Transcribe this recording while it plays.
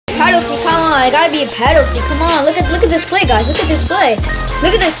penalty. Come on, it gotta be a penalty. Come on, look at this play, guys. Look at this play.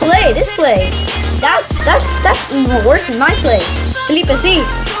 Look at this play. This play. That's even worse than my play. Felipe C.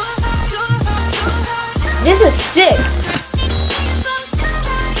 This is sick.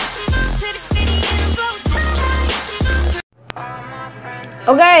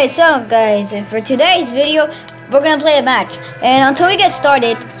 Okay, so guys, and for today's video, we're gonna play a match. And until we get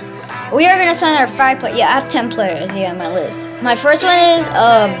started, we are gonna sign our 5 players. Yeah, I have 10 players on my list. My first one is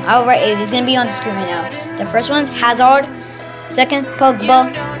I'll write it. It's gonna be on the screen right now. The first one's Hazard. Second,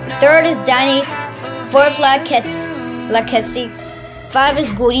 Pogba. Third is Danny. Fourth, Laketti. 5 is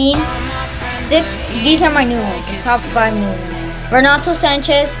Godin. 6, these are my new ones. The top 5 new ones. Renato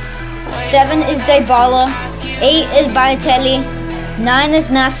Sanchez. 7 is Dybala. 8 is Balotelli. 9 is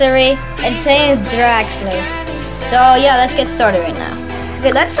Nasseri. And 10 is Draxler. So yeah, let's get started right now.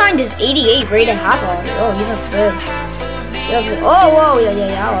 Okay, let's sign this 88 rated Hazard. Oh, he looks good. Oh, whoa,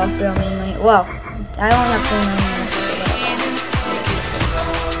 yeah. I'll feel me. Well, I don't have to money.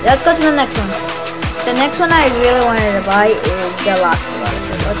 Let's go to the next one. The next one I really wanted to buy is the Lobster.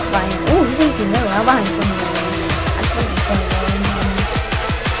 So let's buy him. Oh, he's 18 million. I'll buy him 20 million.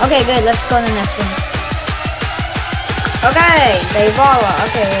 Okay, good. Let's go to the next one. Okay, Dybala.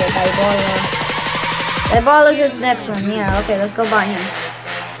 Okay, Dybala. Dybala is the next one. Yeah, okay, let's go buy him.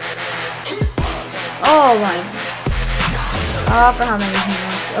 Oh my. Oh, for how many he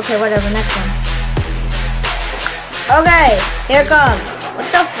wants. Okay, whatever, next one. Okay, here it comes. What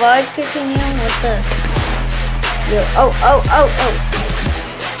the fudge, continue? What the? Yo, oh.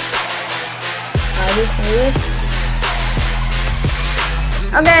 Are you serious?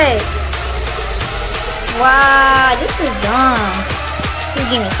 Okay. Wow, this is dumb. This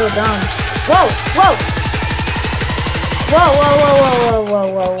game is so dumb. Whoa.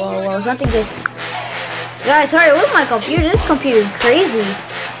 Something just... Guys, sorry, what's my computer? This computer is crazy.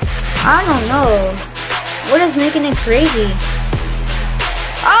 I don't know. What is making it crazy?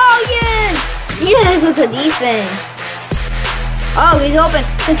 Oh, yes! Yes, with the defense. Oh, he's open.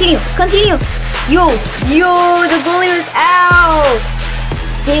 Continue. Yo, the goalie was out.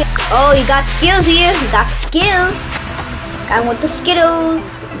 Oh, he got skills here. I want the Skittles.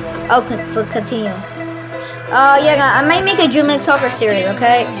 Oh, continue. Yeah, I might make a Dream League Soccer series,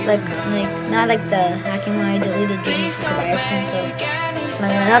 okay? Like not like the hacking one. I deleted Dream League Soccer by accident, so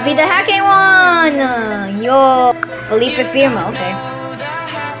might not be the hacking one. Yo, Felipe Firmo, okay.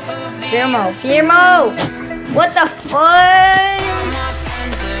 Firmo. What the fuck?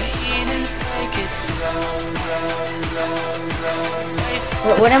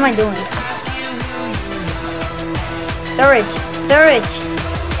 What am I doing? Storage.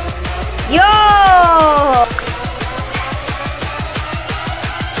 Yo!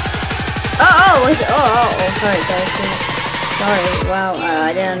 Sorry. Wow,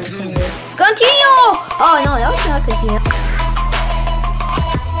 I didn't understand this. Continue! Oh no, that was not continue.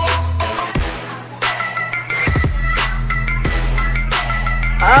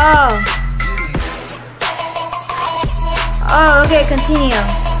 Oh, okay, continue.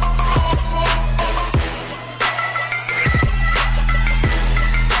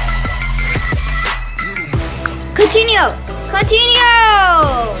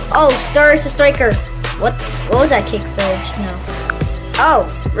 Oh, Sturridge the striker. What was that kick, Sturridge? No. Oh,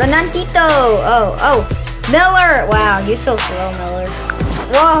 Renantito. Oh, Miller. Wow, you're so slow, Miller.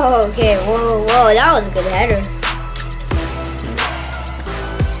 Whoa, okay, whoa, that was a good header.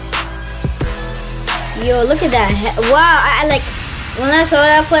 Yo, look at that. Wow, I like, when I saw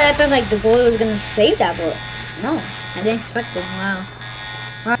that play, I thought like the goalie was gonna save that, but no, I didn't expect it. Wow.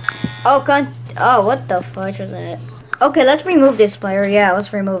 Oh, what the fudge was that? Okay, let's remove this player. Yeah,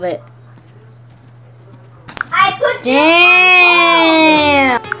 let's remove it.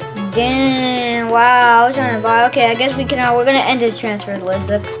 Damn. Wow, I was trying to buy. Okay, I guess we can. We're gonna end this transfer list.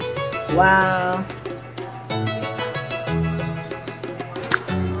 Wow.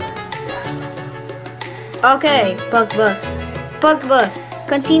 Okay, Pogba,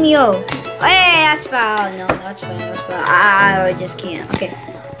 continue. Hey, that's foul. No, that's foul. I just can't. Okay.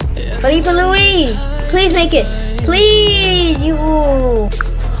 Felipe Luis, please make it. Please, you.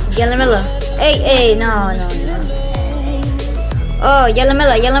 Yalamela. Hey, no. Oh,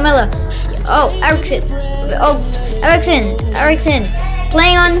 Yalamela. Oh, Ericsson. Ericsson.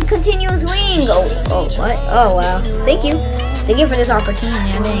 Playing on continuous wing. Oh, what? Oh, wow. Thank you for this opportunity.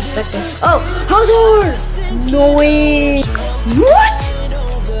 I didn't expect it. Oh, Hazard! No way. What?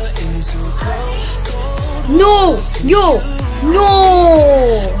 No.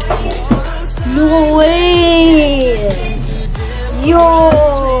 No way. Yo.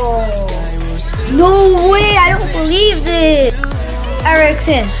 No way. I don't believe this.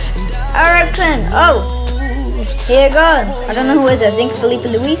 Ericsson. Oh. Here it goes. I don't know who is it. I think Felipe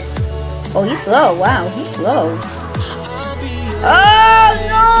Luis. Oh, he's slow. Wow, he's slow. Oh,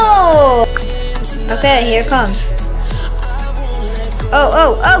 no. Okay, here it comes.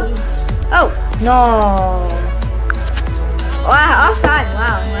 Oh, no. Wow, offside.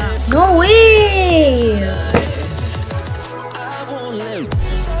 Wow. No way.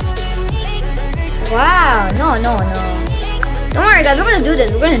 Wow, no. Don't worry, guys. We're gonna do this.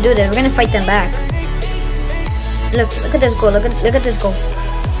 We're gonna fight them back. Look at this goal. Look at this goal.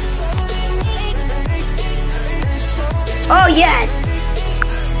 Oh yes.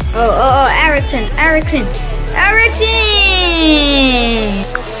 Oh, Ericsson.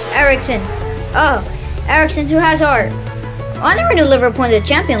 Oh, Ericsson who has heart. Oh, I never knew Liverpool in the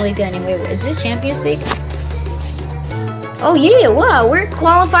Champions League anyway. Is this Champions League? Oh yeah, wow, we're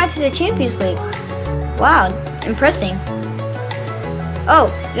qualified to the Champions League. Wow, impressing.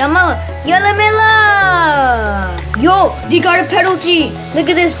 Oh, Lamela. Yo, they got a penalty. Look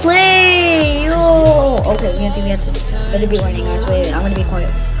at this play. Yo. Okay, we have to be warning, guys. Wait, I'm gonna be quiet.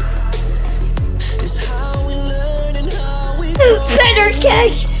 Better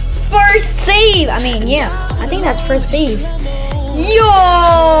catch. First save. I mean, yeah. I think that's first save. Yo,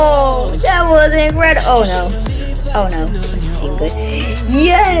 that was incredible. Oh no. This seemed good.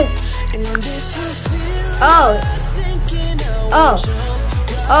 Yes.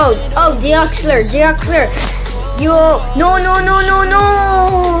 Oh, Deoxler. Yo, no.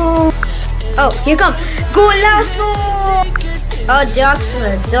 Oh, here come. Golazo. Oh,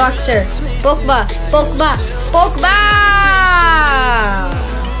 Deoxler. Pogba.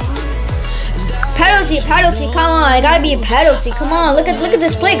 Penalty. Come on, it gotta be a penalty. Come on, look at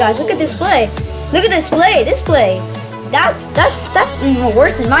this play, guys. Look at this play. This play. That's even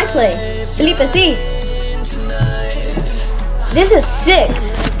worse than my play. Felipe, please. This is sick.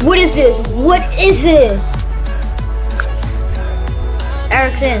 What is this?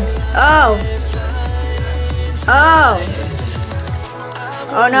 Ericsson. Oh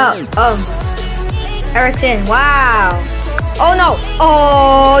no. Oh. Ericsson. Wow. Oh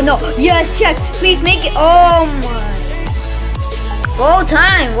no. Yes, check. Please make it. Oh my. Full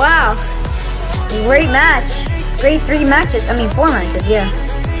time. Wow. Great match. Great 4 matches. Yeah.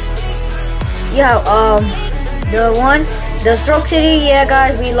 The Stroke City, yeah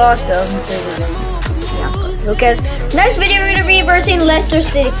guys, we lost them. Yeah. Okay. Next video we're gonna be versing Leicester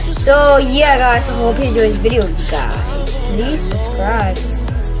City. So yeah guys, I hope you enjoyed this video, guys. Please subscribe.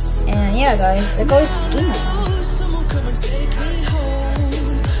 And yeah guys, let's go ski.